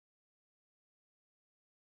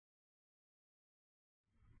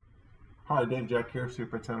Hi, Dave Jeck here,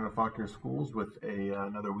 Superintendent of Fauquier Schools with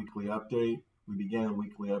another weekly update. We began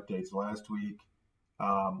weekly updates last week.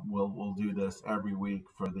 We'll do this every week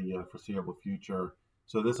for the foreseeable future.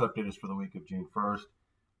 So this update is for the week of June 1st.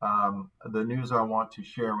 The news I want to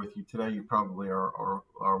share with you today, you probably are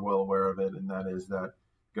well aware of it, and that is that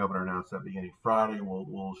Governor announced that beginning Friday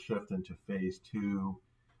we'll shift into phase two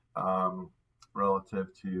relative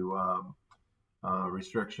to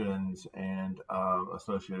restrictions and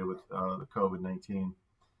associated with the COVID-19.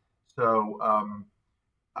 So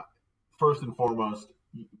first and foremost,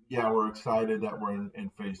 yeah, we're excited that we're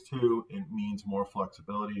in phase two. It means more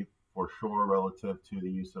flexibility for sure relative to the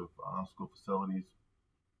use of school facilities.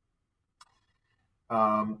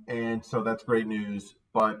 And so that's great news.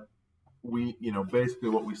 But we, basically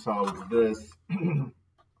what we saw was this,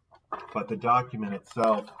 but the document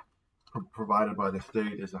itself provided by the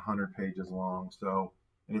state is 100 pages long. So,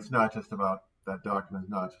 and it's not just about that document,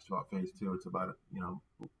 it's not just about phase two, it's about,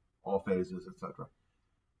 all phases, etc.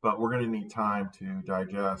 But we're going to need time to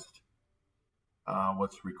digest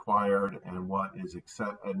what's required and what is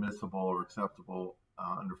admissible or acceptable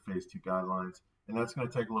under phase two guidelines. And that's going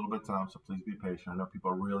to take a little bit of time, so please be patient. I know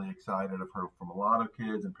people are really excited. I've heard from a lot of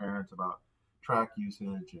kids and parents about track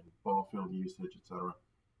usage and ball field usage, etc.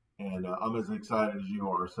 And I'm as excited as you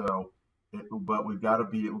are. So, but we've got to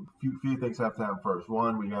be, few things have to happen first.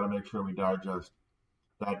 One, we got to make sure we digest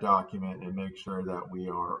that document and make sure that we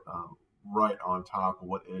are right on top of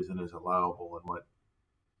what is and is allowable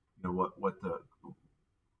and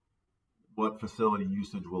what facility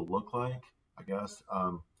usage will look like, I guess.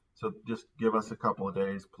 So just give us a couple of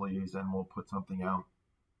days, please, and we'll put something out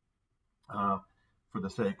for the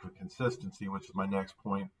sake of consistency, which is my next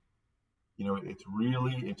point.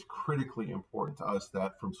 It's critically important to us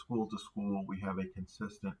that from school to school, we have a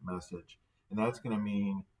consistent message. And that's going to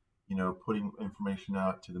mean, putting information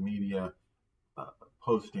out to the media,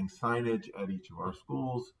 posting signage at each of our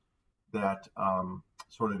schools that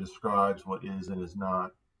sort of describes what is and is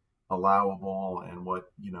not allowable and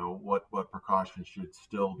what precautions should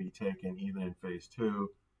still be taken even in phase two.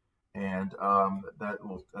 And that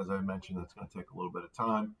will, as I mentioned, that's going to take a little bit of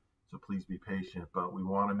time. So please be patient, but we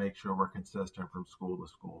want to make sure we're consistent from school to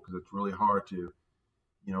school because it's really hard to,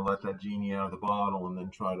 let that genie out of the bottle and then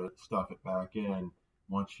try to stuff it back in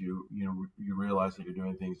once you realize that you're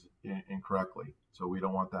doing things incorrectly. So we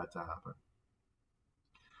don't want that to happen.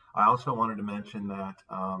 I also wanted to mention that,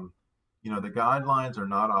 the guidelines are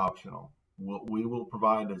not optional. We will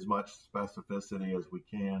provide as much specificity as we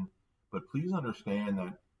can, but please understand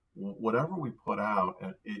that whatever we put out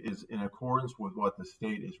is in accordance with what the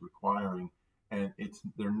state is requiring, and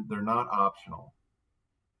they're not optional.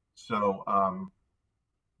 So,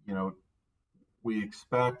 we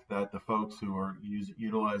expect that the folks who are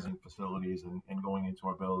utilizing facilities and going into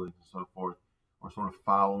our buildings and so forth are sort of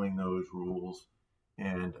following those rules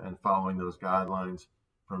and following those guidelines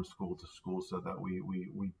from school to school, so that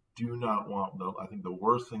we do not want I think the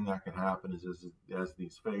worst thing that can happen is as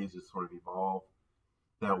these phases sort of evolve,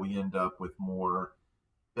 that we end up with more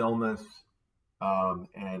illness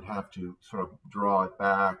and have to sort of draw it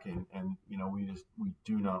back, and we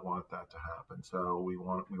do not want that to happen. So we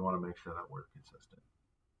want to make sure that we're consistent.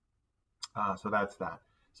 So that's that.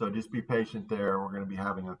 So just be patient there. We're going to be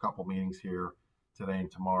having a couple meetings here today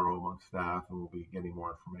and tomorrow among staff, and we'll be getting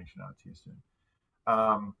more information out to you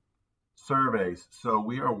soon. Surveys. So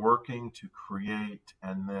we are working to create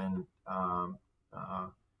and then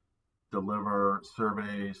deliver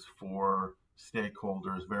surveys for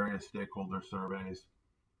stakeholders, various stakeholder surveys,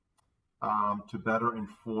 to better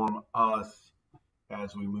inform us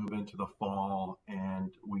as we move into the fall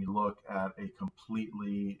and we look at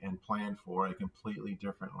and plan for a completely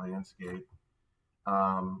different landscape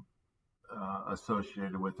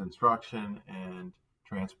associated with instruction and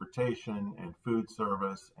transportation and food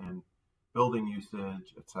service and building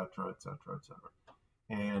usage, et cetera, et cetera, et cetera.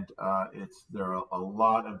 And there are a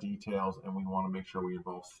lot of details, and we want to make sure we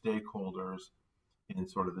involve stakeholders in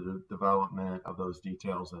sort of the development of those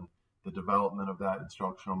details and the development of that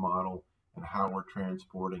instructional model and how we're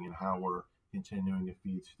transporting and how we're continuing to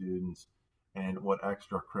feed students and what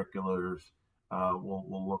extracurriculars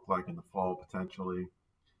will look like in the fall potentially.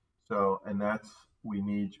 So, and we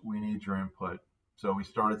need your input. So we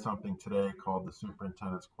started something today called the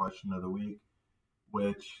Superintendent's Question of the Week,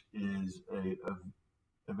 which is a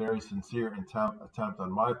very sincere attempt on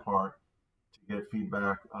my part to get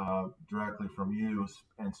feedback directly from you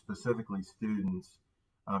and specifically students,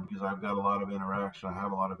 because I've got a lot of interaction. I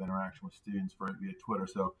have a lot of interaction with students via Twitter.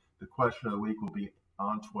 So the question of the week will be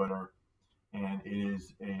on Twitter, and it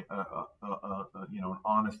is an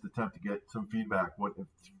honest attempt to get some feedback. What, if,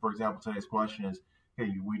 for example, today's question is,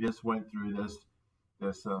 hey, we just went through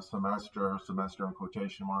this semester in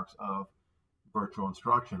quotation marks of virtual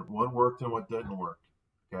instruction. What worked and what didn't work?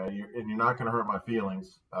 Okay, and you're not going to hurt my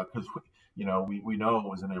feelings because we know it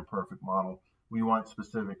was an imperfect model. We want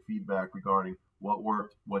specific feedback regarding what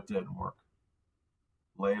worked, what didn't work.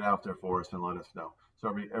 Lay it out there for us and let us know.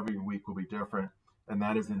 So every week will be different, and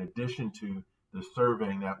that is in addition to the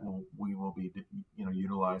surveying that we will be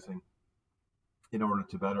utilizing in order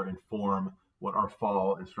to better inform what our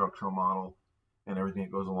fall instructional model and everything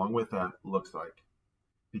that goes along with that looks like.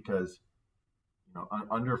 Because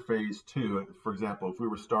under phase 2, for example, if we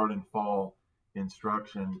were starting fall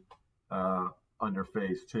instruction under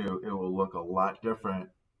phase 2, it will look a lot different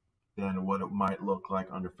than what it might look like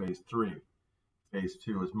under phase 3. Phase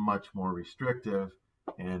 2 is much more restrictive,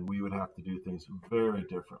 and we would have to do things very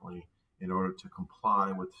differently in order to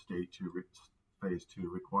comply with phase 2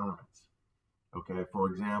 requirements. Okay, for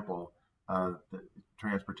example, the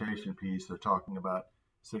transportation piece, they're talking about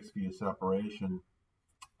 6 feet of separation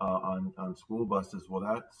on school buses. Well,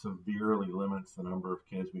 that severely limits the number of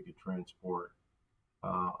kids we could transport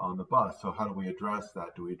on the bus. So how do we address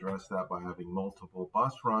that? Do we address that by having multiple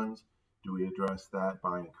bus runs? Do we address that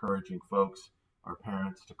by encouraging folks, our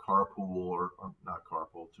parents, to carpool or not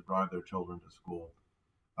carpool, to drive their children to school?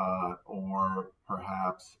 Or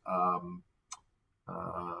perhaps I'm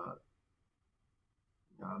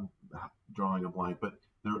drawing a blank, but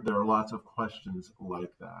there are lots of questions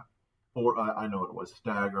like that. Or I know it was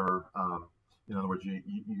stagger. In other words,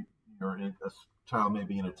 a child may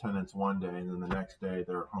be in attendance one day, and then the next day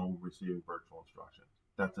they're home receiving virtual instruction.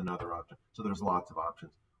 That's another option. So there's lots of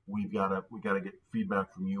options. We gotta get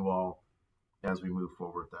feedback from you all as we move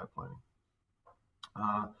forward with that planning.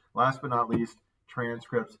 Last but not least,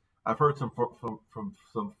 transcripts. I've heard from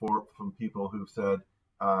people who've said,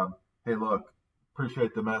 "Hey, look,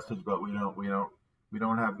 appreciate the message, but we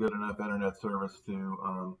don't have good enough internet service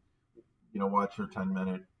to watch your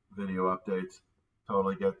 10-minute video updates."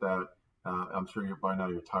 Totally get that. I'm sure by now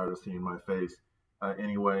you're tired of seeing my face.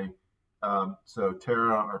 Anyway, so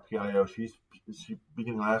Tara, our PIO, she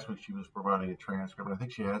beginning last week, she was providing a transcript, and I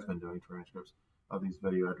think she has been doing transcripts of these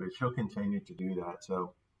video updates. She'll continue to do that.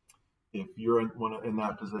 So if you're in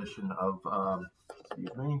that position of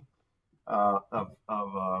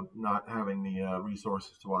not having the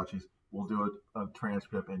resources to watch these, we'll do a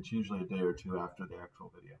transcript, and it's usually a day or two after the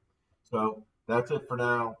actual video. So that's it for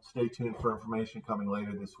now. Stay tuned for information coming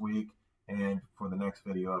later this week and for the next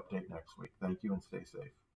video update next week. Thank you and stay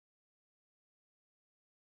safe.